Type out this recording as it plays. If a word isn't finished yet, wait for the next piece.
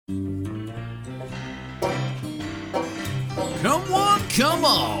Come one, come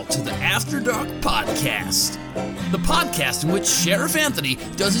all to the After Dark Podcast. The podcast in which Sheriff Anthony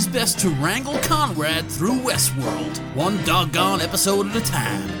does his best to wrangle Conrad through Westworld, one doggone episode at a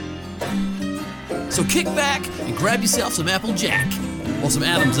time. So kick back and grab yourself some Apple Jack, or some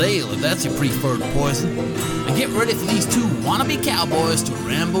Adam's Ale if that's your preferred poison, and get ready for these two wannabe cowboys to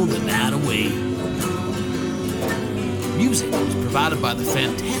ramble the night away. Music was provided by the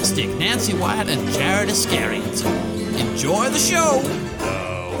fantastic Nancy Wyatt and Jared Iscariot. Enjoy the show!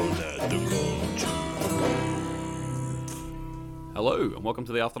 Hello, and welcome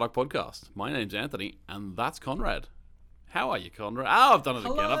to the After Dark Podcast. My name's Anthony, and that's Conrad. How are you, Conrad? Oh, I've done it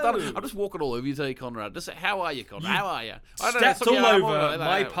again. I'm just walking all over you today, Conrad. Just say, how are you, Conrad? How are you? Stepped all over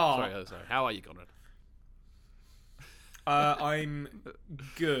my part. Sorry. How are you, Conrad? I'm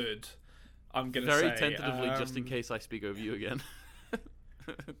good. I'm gonna very say tentatively, just in case I speak over you again.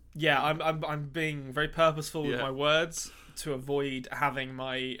 Yeah, I'm being very purposeful with my words to avoid having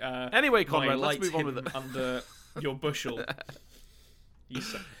my anyway, Conrad, my let's move on with it. Under your bushel.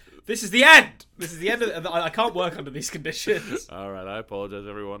 This is the end. This is the end of I can't work under these conditions. All right, I apologize,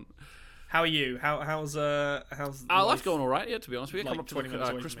 everyone. How are you? How's life's going all right. Yeah, to be honest with you, Like coming up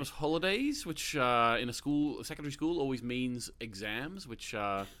to Christmas holidays, which in a secondary school, always means exams. Which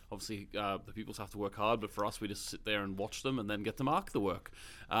obviously the pupils have to work hard, but for us, we just sit there and watch them and then get to mark the work.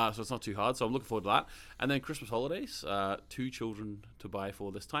 So it's not too hard. So I'm looking forward to that. And then Christmas holidays, 2 children to buy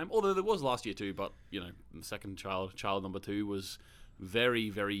for this time. Although there was last year too, but the second child number 2 was very,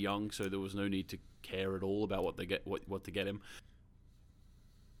 very young, so there was no need to care at all about what to get him.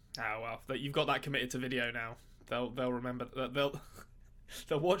 Oh well, you've got that committed to video now. They'll remember that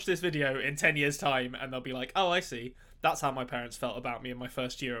they'll watch this video in 10 years' time, and they'll be like, "Oh, I see. That's how my parents felt about me in my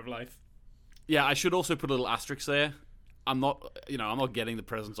first year of life." Yeah, I should also put a little asterisk there. I'm not getting the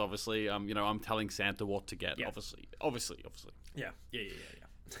presents. Obviously, I'm telling Santa what to get. Yeah. Obviously. Yeah.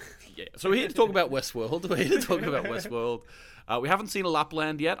 Yeah. So we're here to talk about Westworld. We haven't seen a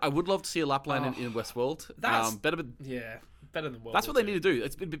Lapland yet. I would love to see a Lapland in Westworld. That's better than Warworld. That's what they need to do.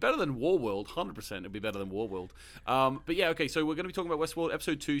 It'd be better than Warworld. 100%. It'd be better than Warworld. But yeah, okay. So we're going to be talking about Westworld,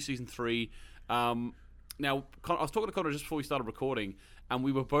 episode 2, season 3. Now, I was talking to Connor just before we started recording, and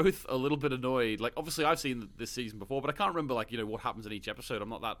we were both a little bit annoyed. Like, obviously, I've seen this season before, but I can't remember what happens in each episode. I'm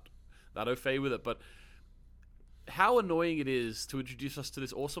not that au fait with it, but how annoying it is to introduce us to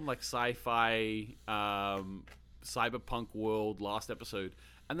this awesome sci-fi cyberpunk world last episode,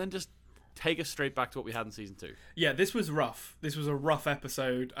 and then just take us straight back to what we had in season 2. Yeah, this was rough. This was a rough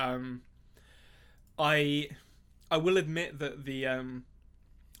episode. I will admit that the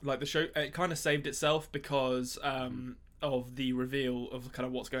show, it kind of saved itself because of the reveal of kind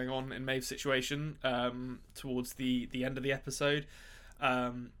of what's going on in Maeve's situation towards the end of the episode.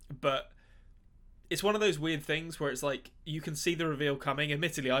 But it's one of those weird things where it's like you can see the reveal coming.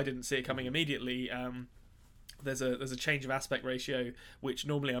 Admittedly, I didn't see it coming immediately. There's a change of aspect ratio, which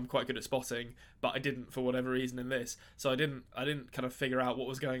normally I'm quite good at spotting, but I didn't for whatever reason in this. So I didn't kind of figure out what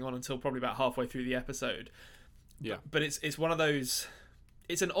was going on until probably about halfway through the episode. Yeah. But it's one of those.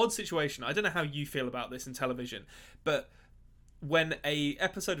 It's an odd situation. I don't know how you feel about this in television, but when a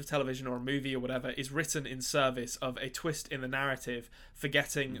episode of television or a movie or whatever is written in service of a twist in the narrative,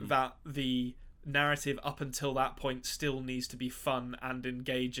 forgetting that the narrative up until that point still needs to be fun and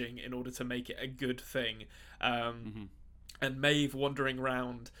engaging in order to make it a good thing. And Maeve wandering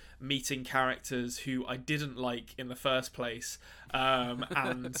around meeting characters who I didn't like in the first place, and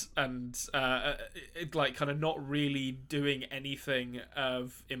kind of not really doing anything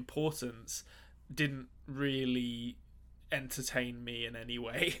of importance didn't really entertain me in any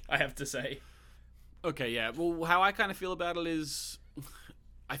way, I have to say. Okay, yeah. Well, how I kind of feel about it is,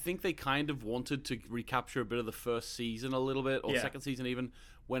 I think they kind of wanted to recapture a bit of the first season a little bit, or second season even,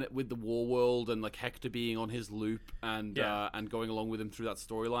 with the Warworld and Hector being on his loop and going along with him through that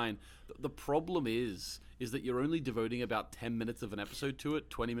storyline. The problem is that you're only devoting about 10 minutes of an episode to it,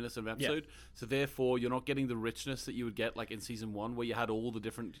 20 minutes of an episode. Yeah. So therefore, you're not getting the richness that you would get in season 1, where you had all the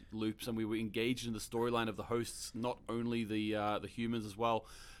different loops and we were engaged in the storyline of the hosts, not only the humans as well.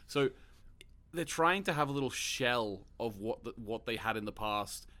 So they're trying to have a little shell of what they had in the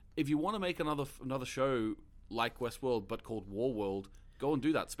past. If you want to make another show like Westworld but called Warworld, go and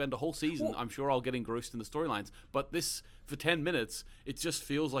do that. Spend a whole season. Well, I'm sure I'll get engrossed in the storylines. But this, for 10 minutes, it just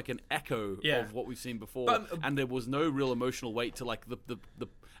feels like an echo of what we've seen before. And there was no real emotional weight to the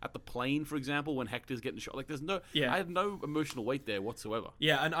at the plane, for example, when Hector's getting shot. I had no emotional weight there whatsoever.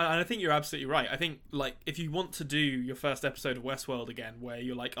 Yeah, and I think you're absolutely right. I think if you want to do your first episode of Westworld again, where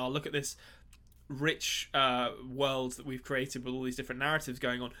you're like, oh, look at this rich world that we've created with all these different narratives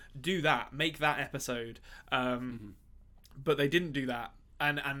going on, do that. Make that episode. but they didn't do that,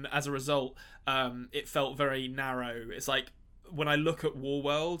 and as a result, it felt very narrow. It's like when I look at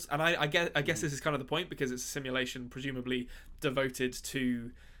Warworld, and I guess this is kind of the point because it's a simulation, presumably devoted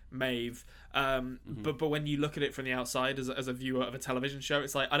to Maeve. But when you look at it from the outside as a viewer of a television show,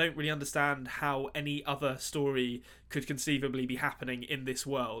 it's like I don't really understand how any other story could conceivably be happening in this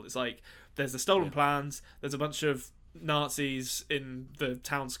world. It's like there's the stolen plans, there's a bunch of Nazis in the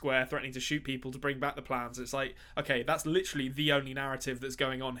town square threatening to shoot people to bring back the plans. It's like, okay, that's literally the only narrative that's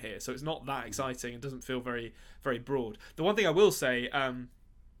going on here, so it's not that exciting. It doesn't feel very, very broad. The one thing I will say,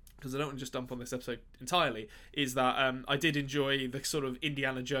 because I don't want to just dump on this episode entirely, is that I did enjoy the sort of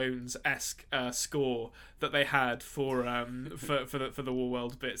Indiana Jones-esque score that they had for the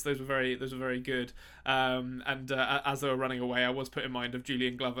Warworld bits. Those were very good. And as they were running away, I was put in mind of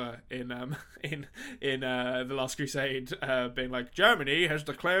Julian Glover in The Last Crusade, being like, Germany has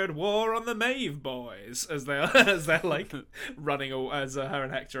declared war on the Maeve boys, as they're like running, as her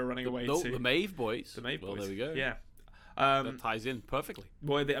and Hector are running away to the Maeve boys. The Maeve boys. Well, there we go. Yeah. That ties in perfectly.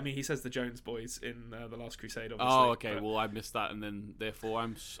 Well, I mean, he says the Jones boys in The Last Crusade, obviously. Oh, okay. Well, I missed that, and then therefore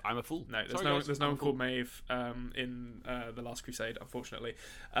I'm a fool. No, there's no one called Maeve in The Last Crusade, unfortunately.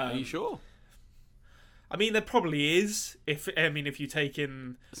 Are you sure? I mean, there probably is. If you take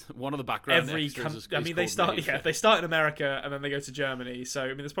in one of the background every extras they start in America and then they go to Germany. So I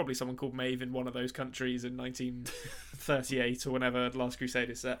mean, there's probably someone called Maeve in one of those countries in 1938 or whenever The Last Crusade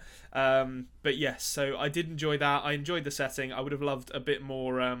is set. But yes, so I did enjoy that. I enjoyed the setting. I would have loved a bit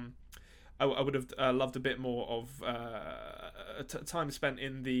more. I would have loved a bit more of time spent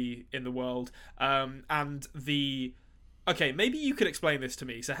in the world, and the. Okay, maybe you could explain this to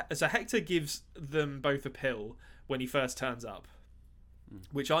me. So Hector gives them both a pill when he first turns up,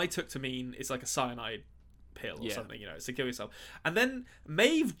 which I took to mean it's like a cyanide pill or something, it's to kill yourself. And then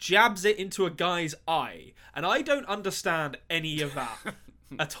Maeve jabs it into a guy's eye, and I don't understand any of that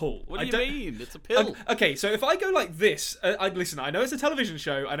at all. What do you mean? It's a pill. Okay, so if I go like this, listen, I know it's a television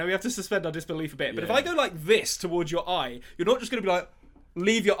show, I know we have to suspend our disbelief a bit, but if I go like this towards your eye, you're not just going to be like,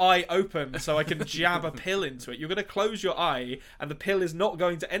 leave your eye open so I can jab a pill into it. You're going to close your eye, and the pill is not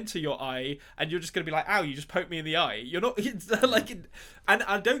going to enter your eye, and you're just going to be like, ow, you just poked me in the eye. You're not, and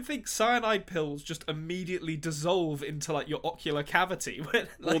I don't think cyanide pills just immediately dissolve into, like, your ocular cavity.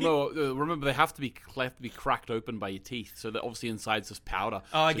 Well, no, remember, they have to be cracked open by your teeth, so that obviously inside's just powder.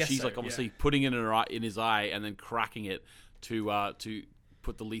 Oh, I so guess she's, so, like, obviously putting it in his eye and then cracking it to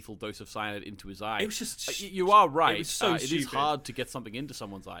put the lethal dose of cyanide into his eye. It was just... You are right. It was so it stupid. is hard to get something into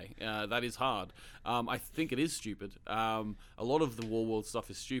someone's eye. That is hard. I think it is stupid. A lot of the Warworld stuff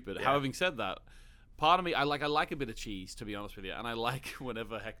is stupid. Yeah. Having said that, part of me, I like a bit of cheese, to be honest with you, and I like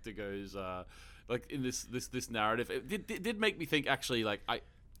whenever Hector goes, like in this narrative. It did make me think, actually, like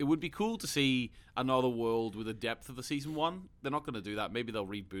it would be cool to see another world with the depth of the season one. They're not going to do that. Maybe they'll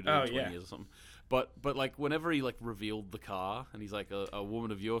reboot it in 20 years or something. But like whenever he like revealed the car and he's like a woman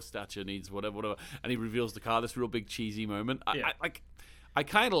of your stature needs whatever, and he reveals the car, this real big cheesy moment. I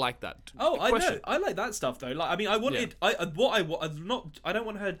kind of like that. Oh, I know. I like that stuff though. Like, I mean, I wanted I don't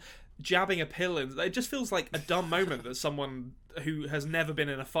want her jabbing a pill in. It just feels like a dumb moment that someone who has never been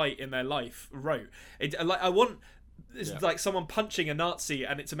in a fight in their life wrote. I want. It's like someone punching a Nazi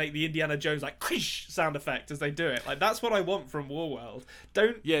and it to make the Indiana Jones like quish sound effect as they do it. Like, that's what I want from Warworld.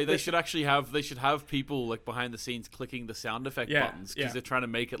 They should have people like behind the scenes clicking the sound effect buttons because they're trying to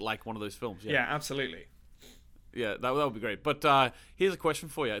make it like one of those films. Yeah, absolutely. Yeah, that would be great. But here's a question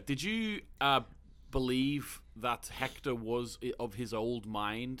for you. Did you believe that Hector was of his old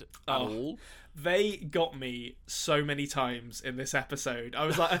mind at all? They got me so many times in this episode. I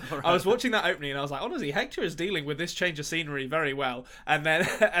was like, right. I was watching that opening and I was like, honestly, Hector is dealing with this change of scenery very well. And then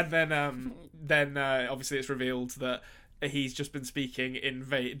obviously it's revealed that he's just been speaking in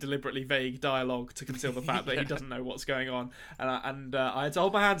deliberately vague dialogue to conceal the fact that he doesn't know what's going on. And I had to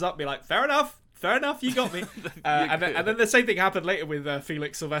hold my hands up and be like, fair enough, you got me. And then the same thing happened later with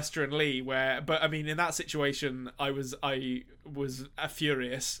Felix, Sylvester, and Lee. But I mean, in that situation, I was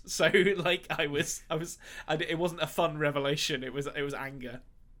furious. So like, it wasn't a fun revelation. It was anger.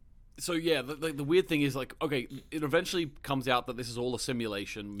 So yeah, the weird thing is, like, okay, it eventually comes out that this is all a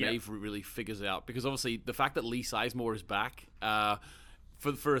simulation. Yep. Maeve really figures it out, because obviously the fact that Lee Sizemore is back.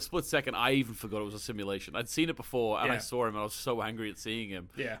 For a split second, I even forgot it was a simulation. I'd seen it before, and I saw him, and I was so angry at seeing him.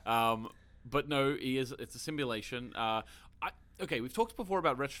 Yeah. But no, it's a simulation. Okay, we've talked before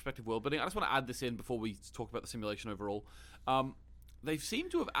about retrospective world building. I just want to add this in before we talk about the simulation overall. They seem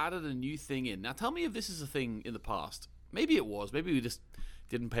to have added a new thing in. Now, tell me if this is a thing in the past. Maybe it was. Maybe we just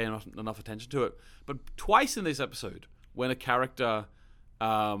didn't pay enough attention to it. But twice in this episode, when a character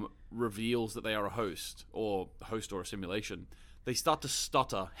reveals that they are a host or a simulation, they start to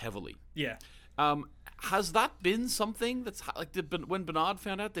stutter heavily. Yeah. Has that been something that's like when Bernard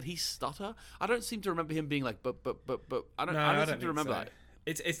found out, did he stutter? I don't seem to remember him being like, but. I don't seem to remember that.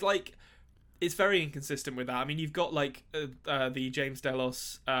 It's like, it's very inconsistent with that. I mean, you've got like the James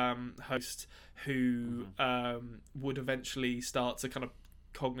Delos host who would eventually start to kind of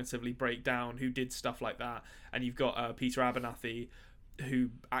cognitively break down, who did stuff like that, and you've got Peter Abernathy who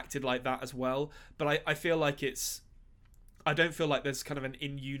acted like that as well. But I feel like I don't feel like there's kind of an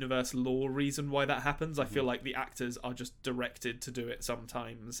in-universe law reason why that happens. I feel like the actors are just directed to do it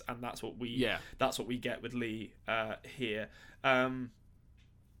sometimes, and that's what we get with Lee here. Depends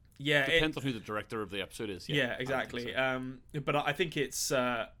on who the director of the episode is. Yeah, exactly. But I think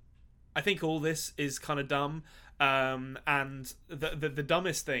I think all this is kind of dumb. And the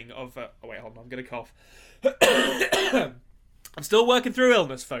dumbest thing of oh wait, hold on, I'm gonna cough. I'm still working through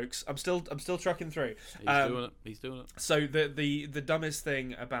illness, folks. I'm still trucking through. He's doing it. So the dumbest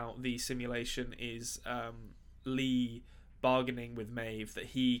thing about the simulation is Lee bargaining with Maeve that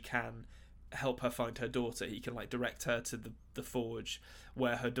he can help her find her daughter. He can like direct her to the forge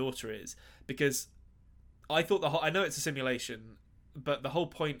where her daughter is, because I thought I know it's a simulation, but the whole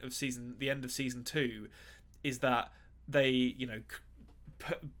point of the end of season 2 is that they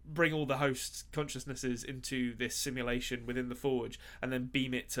bring all the hosts' consciousnesses into this simulation within the forge and then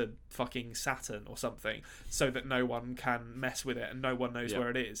beam it to fucking Saturn or something, so that no one can mess with it and no one knows where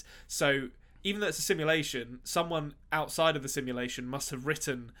it is. So even though it's a simulation, someone outside of the simulation must have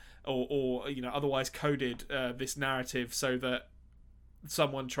written or otherwise coded this narrative so that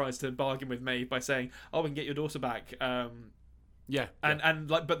someone tries to bargain with Maeve by saying, "Oh, we can get your daughter back." But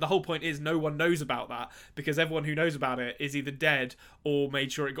the whole point is no one knows about that, because everyone who knows about it is either dead or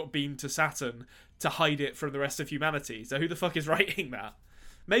made sure it got beamed to Saturn to hide it from the rest of humanity. So who the fuck is writing that?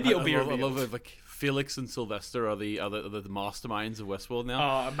 Maybe it'll be revealed. I love it. Like Felix and Sylvester are the masterminds of Westworld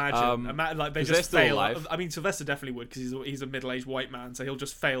now. Oh, imagine like they just fail. Alive. I mean, Sylvester definitely would, because he's a middle-aged white man, so he'll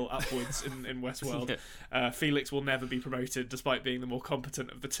just fail upwards in Westworld. Felix will never be promoted, despite being the more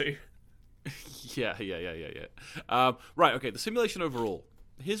competent of the two. Yeah. Right, okay, the simulation overall.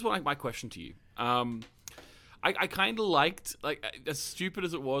 Here's my question to you. I kind of liked, like, as stupid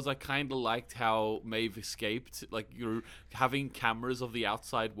as it was, I kind of liked how Maeve escaped, like, having cameras of the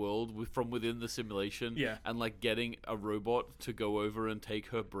outside world from within the simulation, and, like, getting a robot to go over and take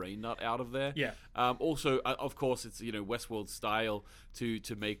her brain nut out of there. Also, of course, it's, Westworld style to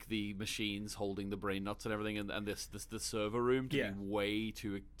make the machines holding the brain nuts and everything, and the server room to be way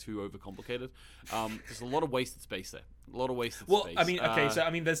too overcomplicated. There's a lot of wasted space there. A lot of wasted space. I mean, okay, so I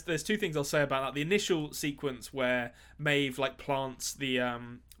mean, there's two things I'll say about that. The initial sequence where Maeve like plants the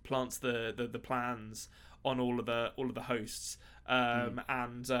plans on all of the hosts,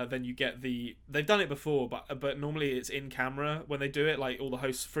 and then you get they've done it before, but normally it's in camera when they do it, like all the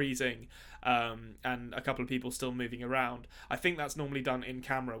hosts freezing, and a couple of people still moving around. I think that's normally done in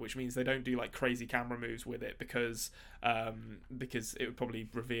camera, which means they don't do like crazy camera moves with it, because it would probably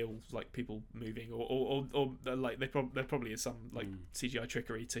reveal like people moving, or like there probably is some like CGI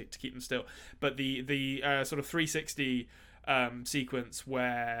trickery to keep them still. But the sort of 360 sequence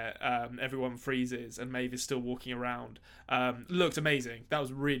where everyone freezes and Maeve is still walking around looked amazing. That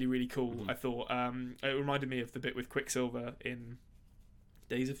was really, really cool. I thought it reminded me of the bit with Quicksilver in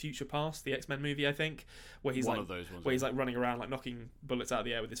Days of Future Past, the X-Men movie, I think, where he's he's like running around like knocking bullets out of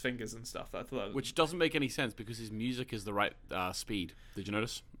the air with his fingers and stuff. I thought which doesn't make any sense because his music is the right speed. Did you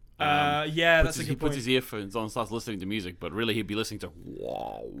notice? That's a good point. He puts his earphones on and starts listening to music, but really he'd be listening to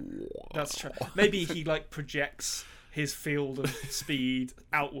That's true. Maybe he like projects his field of speed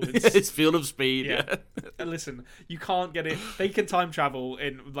outwards. His field of speed. Yeah. Listen, you can't get it. They can time travel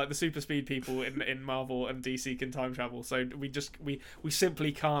in like the super speed people in Marvel and DC can time travel. So we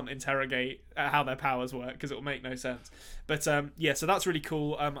simply can't interrogate how their powers work because it will make no sense. But so that's really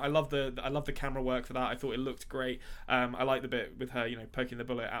cool. I love the camera work for that. I thought it looked great. I like the bit with her, poking the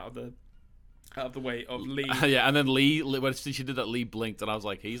bullet out of the way of Lee. And then Lee, when she did that, Lee blinked, and I was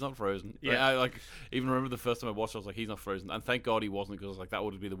like, he's not frozen. I even remember the first time I watched it, I was like, he's not frozen. And thank God he wasn't, because I was like, that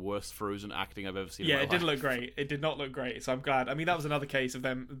would be the worst frozen acting I've ever seen in my life. It didn't look great. It did not look great, so I'm glad. I mean, that was another case of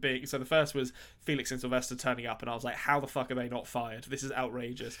them being... So the first was Felix and Sylvester turning up, and I was like, how the fuck are they not fired? This is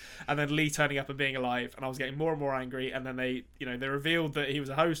outrageous. And then Lee turning up and being alive, and I was getting more and more angry, and then they revealed that he was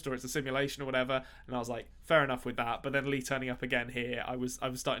a host or it's a simulation or whatever, and I was like, fair enough with that. But then Lee turning up again here, I was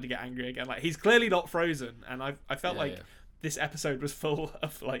starting to get angry again. Like, he's clearly not frozen, and I felt this episode was full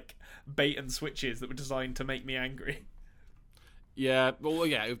of like bait and switches that were designed to make me angry. Yeah, well,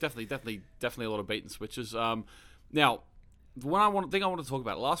 yeah, it was definitely a lot of bait and switches. Now, thing I want to talk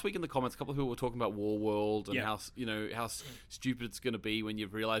about last week in the comments, a couple of people were talking about Warworld and how stupid it's going to be when you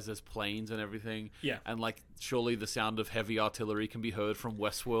realize there's planes and everything. Yeah. And like surely the sound of heavy artillery can be heard from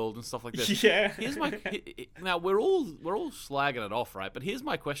Westworld and stuff like this. Yeah. Here's my now we're all slagging it off, right? But here's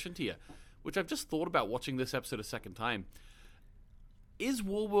my question to you, which I've just thought about watching this episode a second time. Is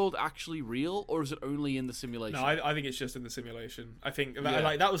Warworld actually real, or is it only in the simulation? No, I think it's just in the simulation. I think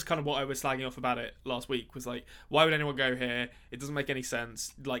that was kind of what I was slagging off about it last week. Was like, why would anyone go here? It doesn't make any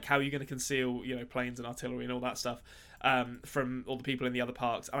sense. Like, how are you going to conceal, planes and artillery and all that stuff from all the people in the other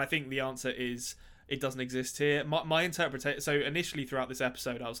parks? And I think the answer is it doesn't exist here. My interpretation. So initially throughout this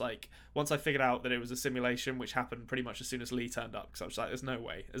episode, I was like, once I figured out that it was a simulation, which happened pretty much as soon as Lee turned up, because I was like, there's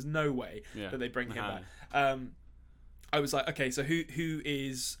no way that they bring him back. I was like, okay, so who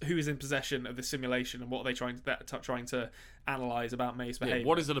is in possession of the simulation, and what are they trying to analyze about Maeve's behavior? Yeah,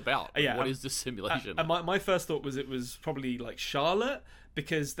 what is it about? What is this simulation? And my first thought was it was probably like Charlotte,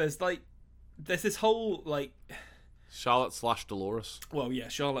 because there's this whole like Charlotte / Dolores. Well, yeah,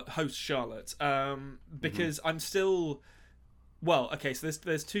 host Charlotte. Because I'm still. Well, okay, so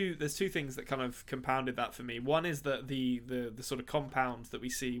there's two things that kind of compounded that for me. One is that the sort of compound that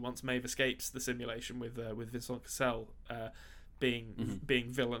we see once Maeve escapes the simulation with Vincent Cassel being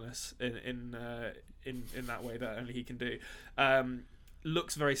villainous in that way that only he can do,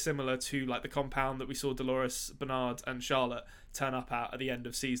 looks very similar to like the compound that we saw Dolores, Bernard, and Charlotte turn up at the end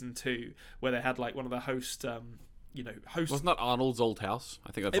of season 2, where they had like one of the host. Wasn't that Arnold's old house?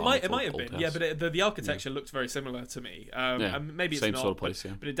 I think that's it might have been. Yeah, but the architecture looked very similar to me. And maybe it's same not, sort of place,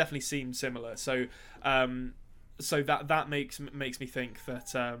 but it definitely seemed similar. So that makes me think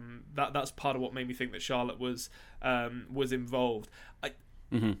that that's part of what made me think that Charlotte was involved.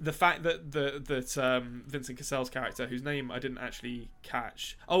 The fact that Vincent Cassel's character, whose name I didn't actually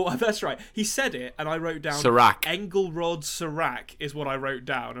catch. Oh, that's right. He said it, and I wrote down Serac. Engelrod Serac is what I wrote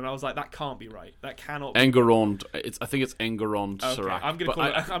down, and I was like, that can't be right. That cannot. Engerond. I think it's Engerond Serac. I'm gonna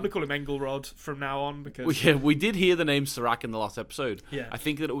call him Engelrod from now on, because we did hear the name Serac in the last episode. Yeah. I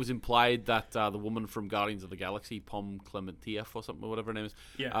think that it was implied that the woman from Guardians of the Galaxy, Pom Klementieff or something, or whatever her name is.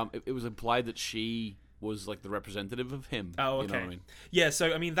 Yeah. It was implied that she was like the representative of him. Oh, okay. You know what I mean? Yeah,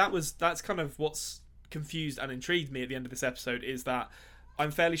 so I mean that's kind of what's confused and intrigued me at the end of this episode, is that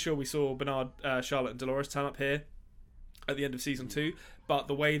I'm fairly sure we saw Bernard, Charlotte, and Dolores turn up here at the end of season 2, but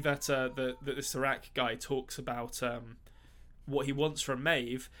the way that the Serac guy talks about what he wants from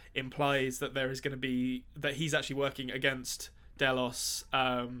Maeve implies that there is going to be that he's actually working against Delos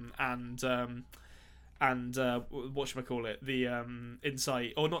and whatchamacallit, the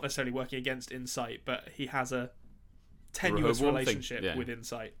Insight, or not necessarily working against Insight, but he has a tenuous relationship with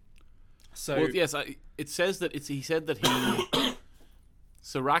Insight. So, well, yes, it says that he said that he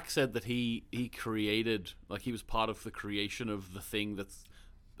Serac said that he created, like, he was part of the creation of the thing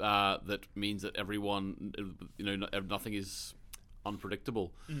that means that everyone, nothing is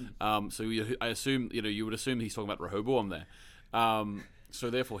unpredictable. So I assume, you would assume he's talking about Rehoboam there. So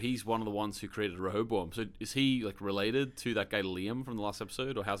therefore, he's one of the ones who created Rehoboam. So is he like related to that guy Liam from the last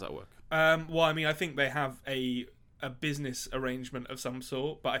episode, or how's that work? Well, I mean, I think they have a business arrangement of some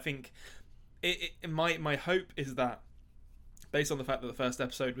sort, but I think my hope is that, based on the fact that the first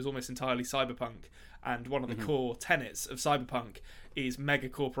episode was almost entirely cyberpunk, and one of the core tenets of cyberpunk is mega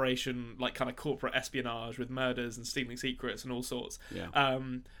corporation, like kind of corporate espionage with murders and stealing secrets and all sorts. Yeah.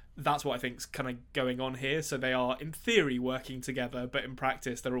 That's what I think's kind of going on here. So they are, in theory, working together, but in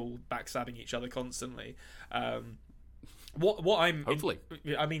practice, they're all backstabbing each other constantly. What I'm hopefully,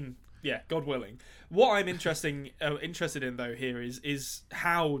 I mean, yeah, God willing. What I'm interested in though here is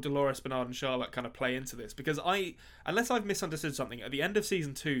how Dolores, Bernard, and Charlotte kind of play into this, because unless I've misunderstood something, at the end of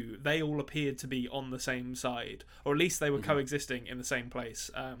season 2, they all appeared to be on the same side, or at least they were coexisting in the same place,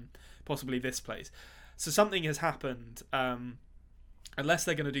 possibly this place. So something has happened. Unless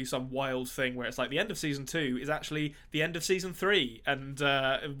they're going to do some wild thing where it's like the end of season 2 is actually the end of season 3, and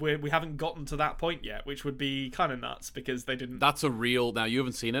we haven't gotten to that point yet, which would be kind of nuts, because they didn't. That's a real. Now, you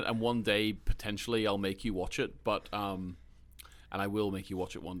haven't seen it, and one day potentially I'll make you watch it, but and I will make you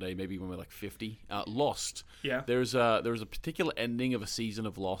watch it one day, maybe when we're like 50. Lost. Yeah. There's a particular ending of a season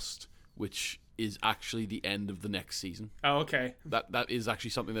of Lost which is actually the end of the next season. Oh, okay. That is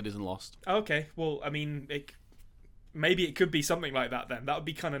actually something that isn't Lost. Okay. Well, I mean, maybe it could be something like that then. That would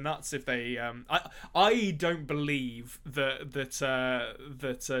be kind of nuts if they. I don't believe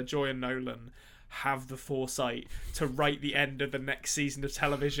that Joy and Nolan have the foresight to write the end of the next season of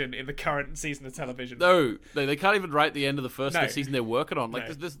television in the current season of television. No, they can't even write the end of the first season they're working on. Like,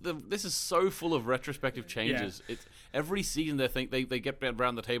 No. this is so full of retrospective changes. Yeah. It's every season they get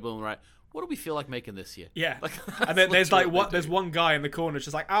around the table and right, what do we feel like making this year? Yeah. Like, And then there's one guy in the corner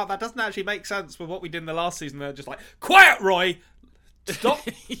just like, oh, that doesn't actually make sense with what we did in the last season. They're just like, quiet, Roy! Stop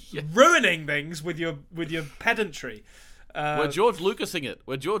ruining things with your pedantry. We're George Lucasing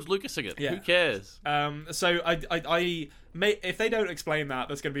it. Yeah. Who cares? So I if they don't explain that,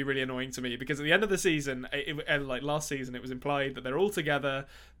 that's going to be really annoying to me, because at the end of the season, like last season, it was implied that they're all together.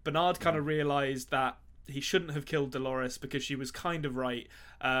 Bernard kind of realised that he shouldn't have killed Dolores because she was kind of right,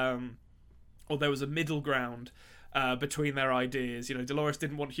 or there was a middle ground between their ideas. You know, Dolores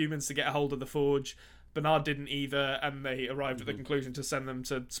didn't want humans to get a hold of the Forge. Bernard didn't either, and they arrived at the conclusion to send them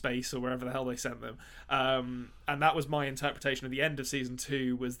to space or wherever the hell they sent them. And that was my interpretation of the end of season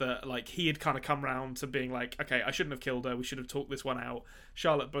 2, was that like he had kind of come round to being like, okay, I shouldn't have killed her. We should have talked this one out.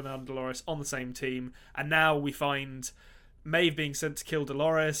 Charlotte, Bernard, and Dolores on the same team, and now we find Maeve being sent to kill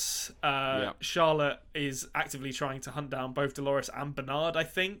Dolores. Charlotte is actively trying to hunt down both Dolores and Bernard, I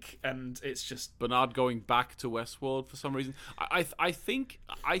think, and it's just Bernard going back to Westworld for some reason. I think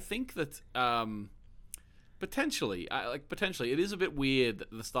that. Potentially, it is a bit weird at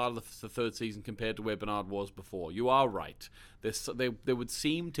the start of the third season compared to where Bernard was before. You are right. There would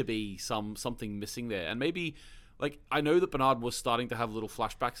seem to be something missing there, and maybe, like, I know that Bernard was starting to have little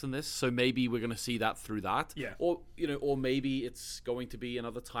flashbacks in this, so maybe we're going to see that through that. Yeah. Or maybe it's going to be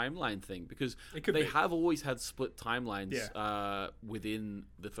another timeline thing, because they have always had split timelines within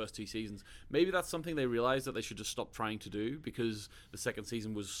the first 2 seasons. Maybe that's something they realized that they should just stop trying to do, because the second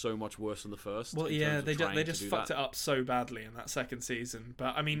season was so much worse than the first. Well, yeah, they just fucked it up so badly in that second season.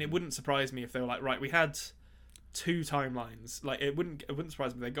 But I mean, it wouldn't surprise me if they were like, right, we had 2 timelines. Like, it wouldn't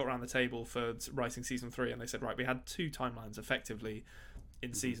surprise me if they got around the table for writing season 3 and they said, right, we had 2 timelines effectively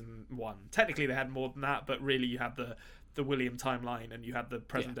in season 1. Technically they had more than that, but really you had the William timeline and you had the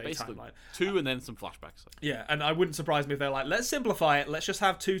present day timeline. 2 and then some flashbacks. Yeah, and I wouldn't surprise me if they're like, let's simplify it, let's just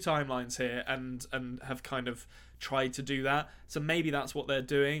have 2 timelines here, and have kind of tried to do that. So maybe that's what they're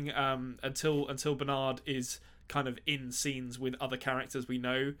doing, until Bernard is kind of in scenes with other characters we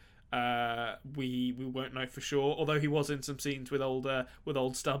know. We won't know for sure. Although he was in some scenes with old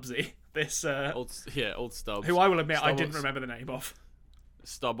Stubbsy, old Stubbs, who I will admit I didn't remember the name of.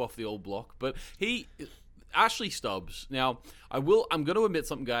 Stubb off the old block, but Ashley Stubbs. Now, I'm going to admit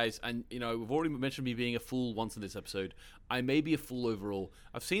something, guys, and we've already mentioned me being a fool once in this episode. I may be a fool overall.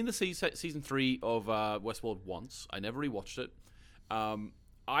 I've seen the season 3 of Westworld once. I never rewatched it.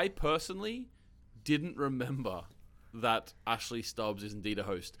 I personally didn't remember that Ashley Stubbs is indeed a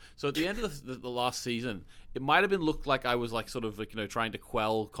host. So at the end of the last season, it might have been looked like I was like sort of like, trying to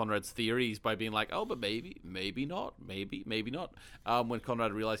quell Conrad's theories by being like, oh, but maybe not. When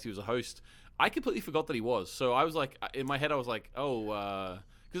Conrad realized he was a host, I completely forgot that he was. So I was like, in my head, I was like, because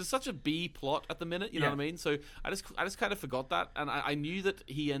it's such a B plot at the minute, you know what I mean? So I just kind of forgot that, and I knew that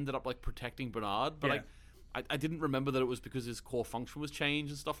he ended up like protecting Bernard, but I didn't remember that it was because his core function was changed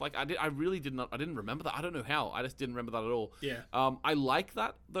and stuff like. I didn't remember that. I don't know how. I just didn't remember that at all. Yeah. I like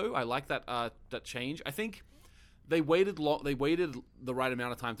that though. I like that that change. I think they waited the right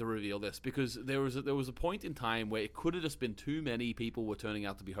amount of time to reveal this, because there was a point in time where it could have just been too many people were turning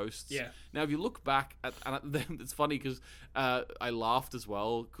out to be hosts. Yeah. Now, if you look back at them, it's funny because I laughed as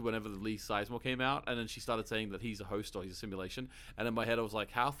well whenever the Lee Sizemore came out, and then she started saying that he's a host or he's a simulation, and in my head I was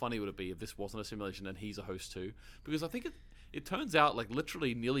like, how funny would it be if this wasn't a simulation and he's a host too? Because I think it turns out like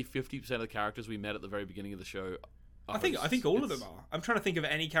literally nearly 50% of the characters we met at the very beginning of the show. I think all of them are. I'm trying to think of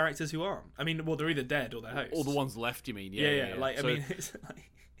any characters who aren't. I mean, well, they're either dead or they're hosts. Or the ones left, you mean? Yeah. Like, so, I mean,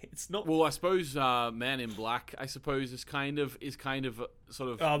 it's not. Well, I suppose Man in Black, I suppose, is kind of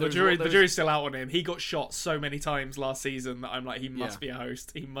sort of. Oh, the jury's still out on him. He got shot so many times last season that I'm like, he must be a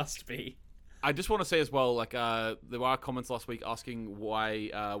host. He must be. I just want to say as well, like, there were comments last week asking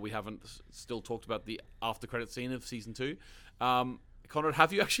why we haven't still talked about the after credit scene of season 2. Conrad,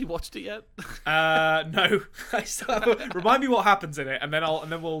 have you actually watched it yet? No. I still haven't. Remind me what happens in it, and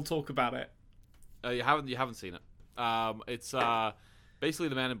then we'll talk about it. You haven't seen it. It's basically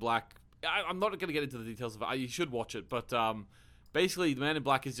the Man in Black. I'm not going to get into the details of it. You should watch it, but basically the Man in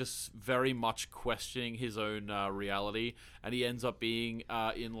Black is just very much questioning his own reality, and he ends up being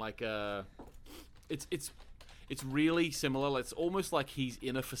in like a. It's really similar. It's almost like he's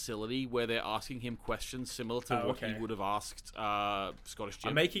in a facility where they're asking him questions similar to what he would have asked Scottish Jim.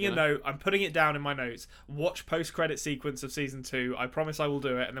 I'm making a note. I'm putting it down in my notes. Watch post-credit sequence of season 2. I promise I will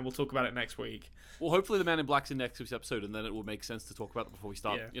do it, and then we'll talk about it next week. Well, hopefully the Man in Black's in next week's episode, and then it will make sense to talk about it before we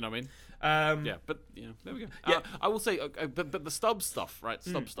start. Yeah. You know what I mean? But there we go. Yeah. I will say, but the Stubbs stuff, right?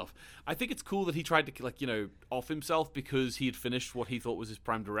 Stubbs stuff. I think it's cool that he tried to off himself because he had finished what he thought was his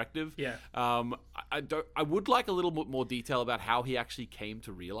prime directive. Yeah. I would like like a little bit more detail about how he actually came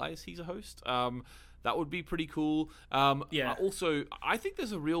to realize he's a host. That would be pretty cool. Also, I think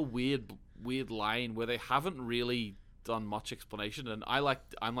there's a real weird line where they haven't really done much explanation, and I'm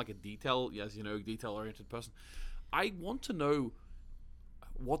like a detail-oriented person. I want to know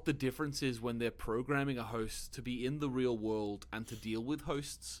what the difference is when they're programming a host to be in the real world and to deal with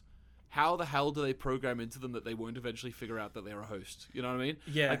hosts. How the hell do they program into them that they won't eventually figure out that they're a host? You know what I mean?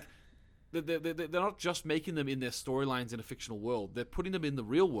 Yeah. They're not just making them in their storylines in a fictional world. They're putting them in the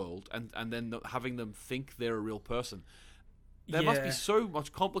real world and then having them think they're a real person. There must be so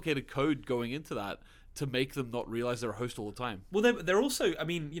much complicated code going into that to make them not realize they're a host all the time. Well, they're also, I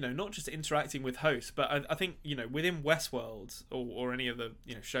mean, not just interacting with hosts, but I think, within Westworld or any of the,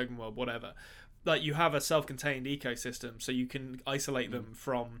 Shogun World, whatever, like you have a self-contained ecosystem, so you can isolate them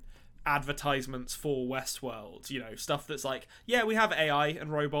from advertisements for Westworld, stuff that's like, yeah, we have AI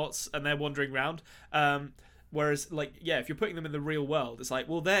and robots and they're wandering around. Whereas, if you're putting them in the real world, it's like,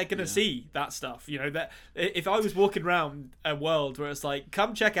 well, they're going to see that stuff. That if I was walking around a world where it's like,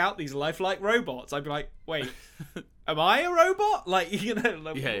 come check out these lifelike robots, I'd be like, wait, am I a robot?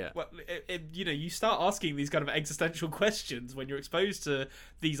 You start asking these kind of existential questions when you're exposed to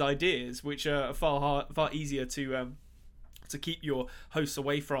these ideas, which are far easier to keep your hosts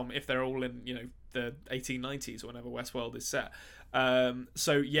away from if they're all in, the 1890s or whenever Westworld is set. It's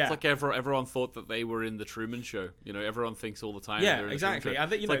like everyone thought that they were in the Truman Show. Everyone thinks all the time. Yeah, exactly.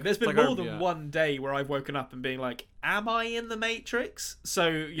 And there's been more than one day where I've woken up and being like, "Am I in the Matrix?" So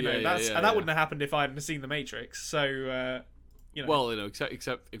that wouldn't have happened if I hadn't seen the Matrix. So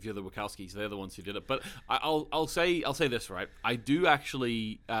except if you're the Wachowskis, they're the ones who did it. But I'll say this, right. I do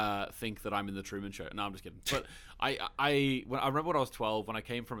actually think that I'm in the Truman Show. No, I'm just kidding. But I remember when I was 12, when I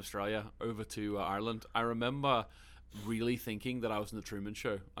came from Australia over to Ireland. I remember really thinking that I was in the Truman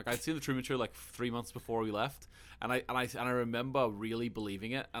Show. Like, I'd seen the Truman Show like 3 months before we left, and I remember really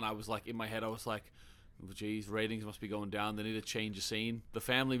believing it. And I was like, in my head, I was like, oh, geez, ratings must be going down. They need to change the scene. The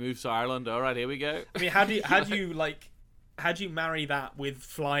family moves to Ireland. All right, here we go. I mean, how do you marry that with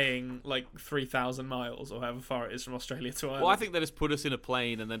flying like 3,000 miles or however far it is from Australia to Ireland? Well, I think they just put us in a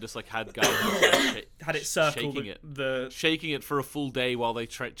plane and then just like had guys had it circle shaking it for a full day while they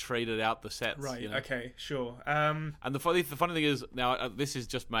traded out the sets. Right. Okay. Sure. And the funny thing is, now this is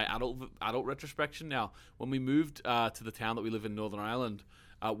just my adult retrospection. Now, when we moved to the town that we live in, Northern Ireland.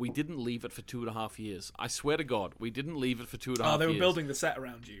 We didn't leave it for 2.5 years. I swear to God, we didn't leave it for 2.5 years. Oh, they were building the set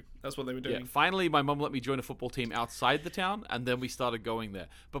around you. That's what they were doing. Yeah, finally, my mum let me join a football team outside the town, and then we started going there.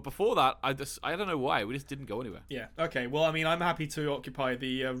 But before that, I don't know why. We just didn't go anywhere. Yeah, okay. Well, I mean, I'm happy to occupy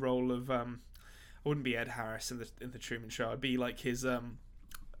the role of... I wouldn't be Ed Harris in the Truman Show. I'd be like his... I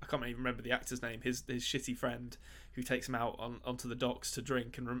can't even remember the actor's name. His shitty friend who takes him out onto the docks to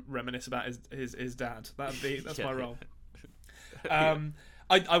drink and reminisce about his dad. That's my role.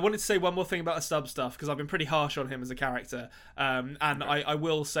 I wanted to say one more thing about the Stubbs stuff, because I've been pretty harsh on him as a character. I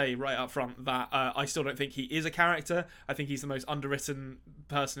will say right up front that I still don't think he is a character. I think he's the most underwritten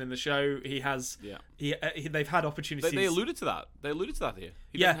person in the show. He has... Yeah. They've had opportunities... They alluded to that. Here.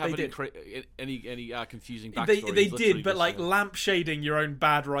 He doesn't have any confusing backstory. They did, but like lampshading your own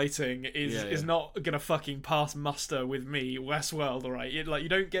bad writing is not going to fucking pass muster with me, Westworld, all right? You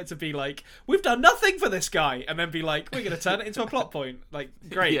don't get to be like, we've done nothing for this guy, and then be like, we're going to turn it into a plot point. Like,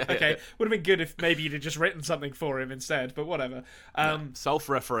 great, okay. Would have been good if maybe you'd have just written something for him instead, but whatever.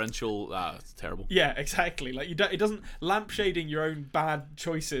 Self-referential, it's terrible. Yeah, exactly. Like, it doesn't... Lampshading your own bad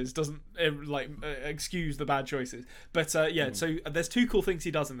choices doesn't excuse the bad choices. But so there's two cool things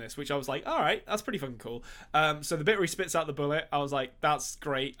he does in this, which I was like, all right, that's pretty fucking cool. So the bit where he spits out the bullet, I was like, that's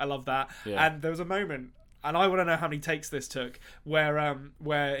great, I love that. And there was a moment, and I want to know how many takes this took,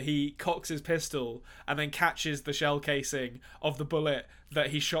 where he cocks his pistol and then catches the shell casing of the bullet that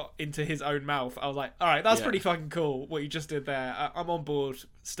he shot into his own mouth. I was like, all right, that's pretty fucking cool what you just did there. I'm on board,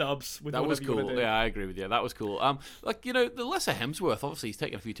 Stubbs, with that was cool. You want to do. Yeah, I agree with you. That was cool. The lesser Hemsworth, obviously he's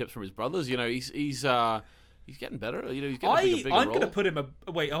taking a few tips from his brothers. He's getting better. He's getting a bigger I'm role. going to put him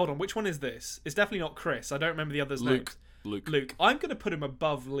wait, hold on. Which one is this? It's definitely not Chris. I don't remember the other's name. Luke. I'm going to put him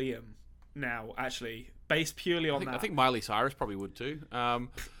above Liam now, actually, based purely on that. I think Miley Cyrus probably would too. Are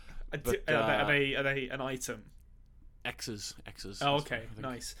they an item? X's. Oh, okay,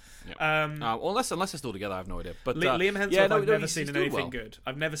 nice. Yeah. Unless they're still together, I have no idea. But Liam Hemsworth, I've never seen in anything good.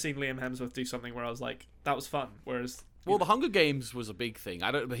 I've never seen Liam Hemsworth do something where I was like, that was fun. Whereas, the Hunger Games was a big thing.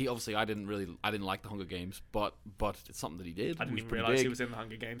 I didn't like the Hunger Games, but it's something that he did. I didn't even realize he was in the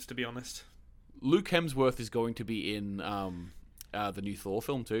Hunger Games, to be honest. Luke Hemsworth is going to be in the new Thor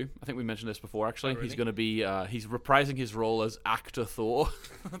film too. I think we mentioned this before. Actually, He's going to be he's reprising his role as actor Thor.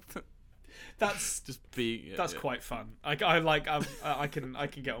 that's just being. That's quite fun. I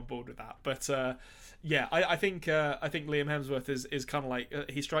can get on board with that. But I think Liam Hemsworth is kind of like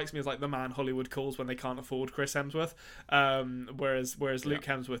he strikes me as like the man Hollywood calls when they can't afford Chris Hemsworth. Whereas Luke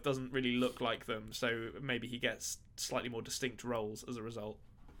Hemsworth doesn't really look like them, so maybe he gets slightly more distinct roles as a result.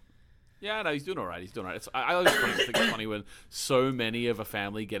 Yeah, no, he's doing all right. I always think it's funny when so many of a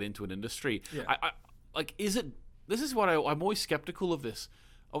family get into an industry. Yeah. This is what I'm always skeptical of this.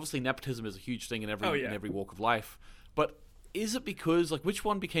 Obviously, nepotism is a huge thing in every walk of life. But is it because, like, which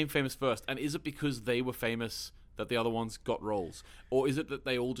one became famous first? And is it because they were famous that the other ones got roles? Or is it that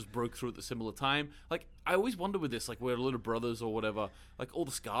they all just broke through at the similar time? Like, I always wonder with this, like, we're little brothers or whatever. Like, all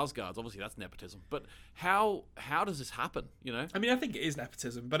the Skarsgårds, obviously that's nepotism. But how does this happen, you know? I mean, I think it is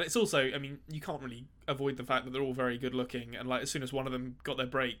nepotism, but it's also, I mean, you can't really avoid the fact that they're all very good looking. And, like, as soon as one of them got their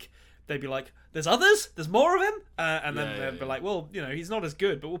break, they'd be like, there's others? There's more of him? And then they'd be like, well, you know, he's not as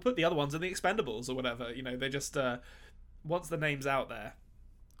good, but we'll put the other ones in the Expendables or whatever. You know, they just, once the name's out there,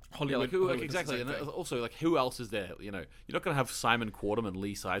 Hollywood. Exactly. And also, like, who else is there? You know, you're not going to have Simon Quarterman,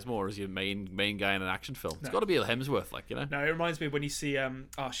 Lee Sizemore as your main guy in an action film. It's got to be a Hemsworth, like, you know? No, it reminds me when you see,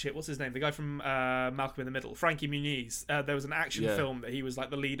 what's his name? The guy from Malcolm in the Middle, Frankie Muniz. There was an action film that he was, like,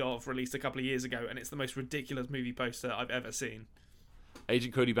 the lead of, released a couple of years ago, and it's the most ridiculous movie poster I've ever seen.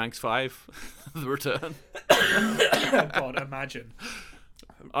 Agent Cody Banks 5, The Return. Oh, God, imagine.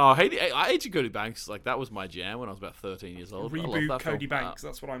 Oh, Agent Cody Banks, like, that was my jam when I was about 13 years old. Reboot Cody Banks,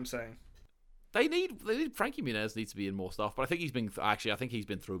 that's what I'm saying. They need Frankie Muniz needs to be in more stuff, but I think he's been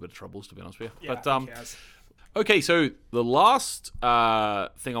through a bit of troubles, to be honest with you. Yeah, but I think he has. Okay, so the last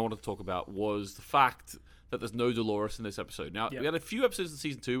thing I wanted to talk about was the fact that there's no Dolores in this episode. Now, we had a few episodes in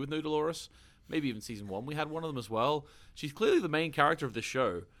season 2 with no Dolores. Maybe even season 1 we had one of them as well. She's clearly the main character of this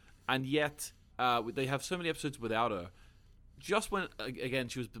show, and yet they have so many episodes without her. Just when, again,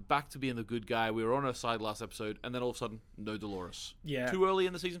 she was back to being the good guy, we were on her side last episode, and then all of a sudden, no Dolores. Yeah. Too early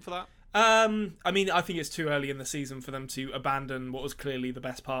in the season for that? I mean, I think it's too early in the season for them to abandon what was clearly the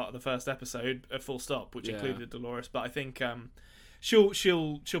best part of the first episode, a full stop, which included Dolores. But I think she'll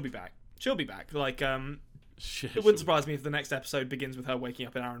be back. She'll be back. Like, it wouldn't surprise me if the next episode begins with her waking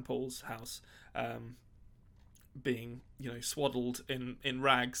up in Aaron Paul's house, being, you know, swaddled in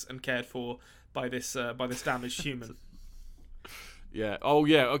rags and cared for by this damaged human. Yeah. Oh,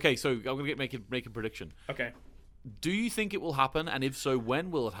 yeah. Okay. So I'm gonna make a prediction. Okay. Do you think it will happen? And if so,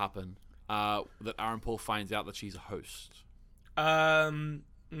 when will it happen? That Aaron Paul finds out that she's a host. That's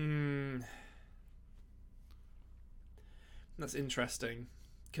interesting,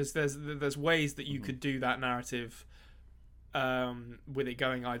 because there's ways that you could do that narrative, with it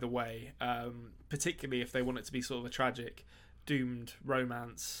going either way. Particularly if they want it to be sort of a tragic, doomed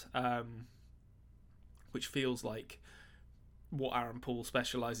romance, which feels like what Aaron Paul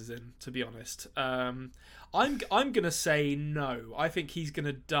specializes in, to be honest. I'm gonna say no. I think he's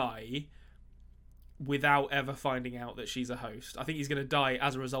gonna die without ever finding out that she's a host. I think he's gonna die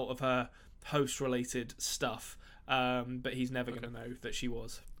as a result of her host related stuff, but he's never gonna know that she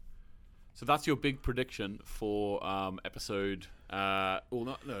was. So that's your big prediction for episode.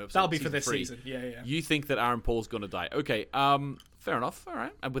 That'll be for this 3. season. Yeah. You think that Aaron Paul's going to die? Okay. Fair enough. All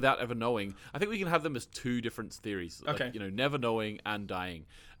right. And without ever knowing, I think we can have them as 2 different theories. Okay. Like, you know, never knowing and dying.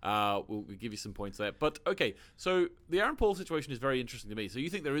 We'll give you some points there. But okay. So the Aaron Paul situation is very interesting to me. So you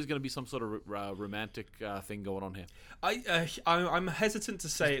think there is going to be some sort of romantic thing going on here? I'm hesitant to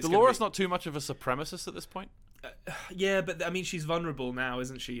say it's Dolores not too much of a supremacist at this point? Yeah, but I mean, she's vulnerable now,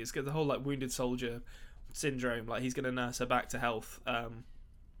 isn't she? It's got the whole, like, wounded soldier syndrome. Like, he's going to nurse her back to health.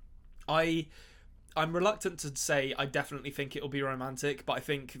 I'm reluctant to say I definitely think it'll be romantic, but I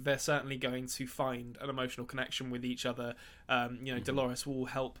think they're certainly going to find an emotional connection with each other. Dolores will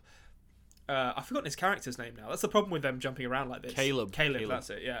help. I've forgotten his character's name now. That's the problem with them jumping around like this. Caleb.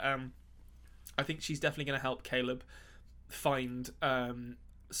 That's it. Yeah. I think she's definitely going to help Caleb find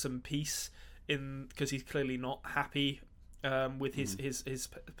some peace because he's clearly not happy with his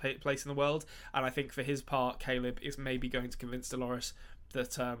place in the world, and I think for his part, Caleb is maybe going to convince Dolores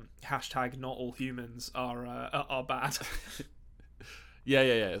that #not all humans are bad.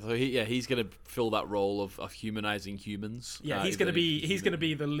 Yeah. So he's going to fill that role of humanizing humans. Yeah, he's going to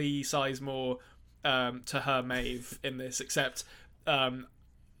be the Lee Sizemore to her Maeve in this, except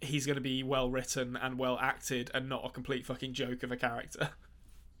he's going to be well written and well acted and not a complete fucking joke of a character.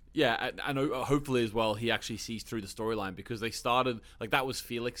 Yeah, and hopefully as well he actually sees through the storyline, because they started like that was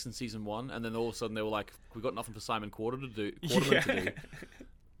Felix in season 1, and then all of a sudden they were like, we've got nothing for Simon Quarterman to do.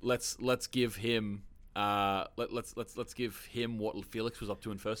 Let's give him let's give him what Felix was up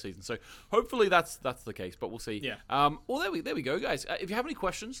to in first season. So hopefully that's the case, but we'll see. Yeah. Well, there we go, guys. If you have any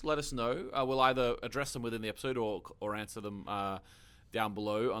questions, let us know. We'll either address them within the episode or answer them down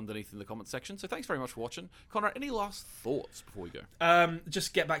below underneath in the comment section. So thanks very much for watching. Conrad, any last thoughts before we go?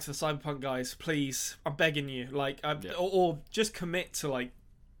 Just get back to the Cyberpunk, guys, please. I'm begging you. Or just commit to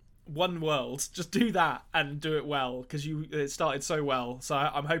one world. Just do that and do it well, because it started so well. So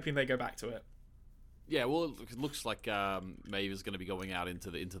I'm hoping they go back to it. Yeah, well, it looks like Maeve is going to be going out into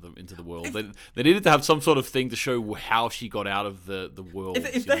the world. They needed to have some sort of thing to show how she got out of the world.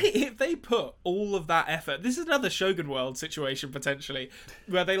 If they put all of that effort, this is another Shogun World situation potentially,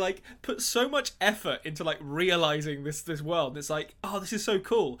 where they put so much effort into realizing this world. And it's oh, this is so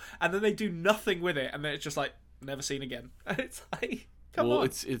cool, and then they do nothing with it, and then it's just never seen again. And it's come on.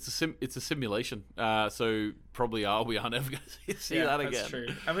 It's a simulation. So probably we are never going to see that again. That's true.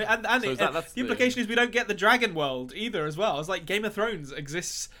 I mean, and so the implication is we don't get the Dragon World either as well. It's Game of Thrones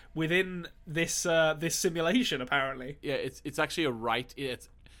exists within this this simulation apparently. Yeah, it's actually a right. It's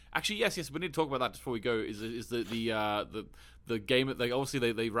actually yes. We need to talk about that just before we go. Is the game?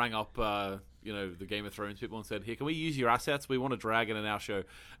 Obviously they rang up. The Game of Thrones people and said, "Here, can we use your assets? We want a dragon in our show."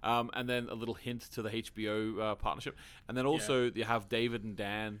 And then a little hint to the HBO partnership, and then also you have David and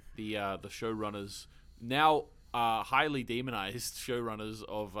Dan, the showrunners, now highly demonized showrunners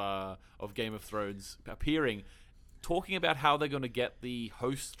of Game of Thrones, appearing, talking about how they're going to get the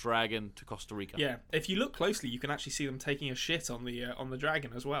host dragon to Costa Rica. Yeah, if you look closely, you can actually see them taking a shit on the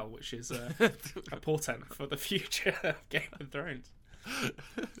dragon as well, which is a portent for the future of Game of Thrones.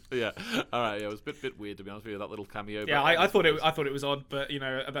 Yeah, all right. Yeah, it was a bit weird, to be honest with you, that little cameo. Yeah, I thought it was odd, but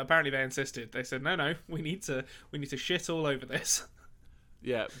apparently they insisted. They said no, we need to shit all over this.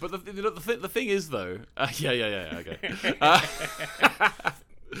 Yeah, but the thing is though, okay.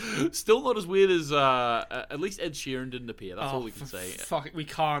 Still not as weird as at least Ed Sheeran didn't appear. That's all we can say. Fuck it, we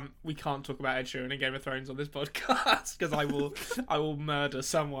can't talk about Ed Sheeran in Game of Thrones on this podcast because I will murder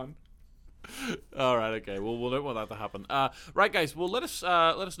someone. All right, okay. Well, we don't want that to happen. Right, guys. Well, let us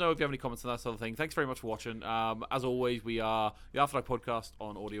know if you have any comments on that sort of thing. Thanks very much for watching. As always, we are the Afterlife Podcast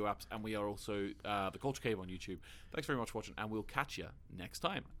on audio apps, and we are also the Culture Cave on YouTube. Thanks very much for watching, and we'll catch you next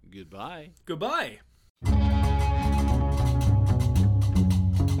time. Goodbye. Goodbye.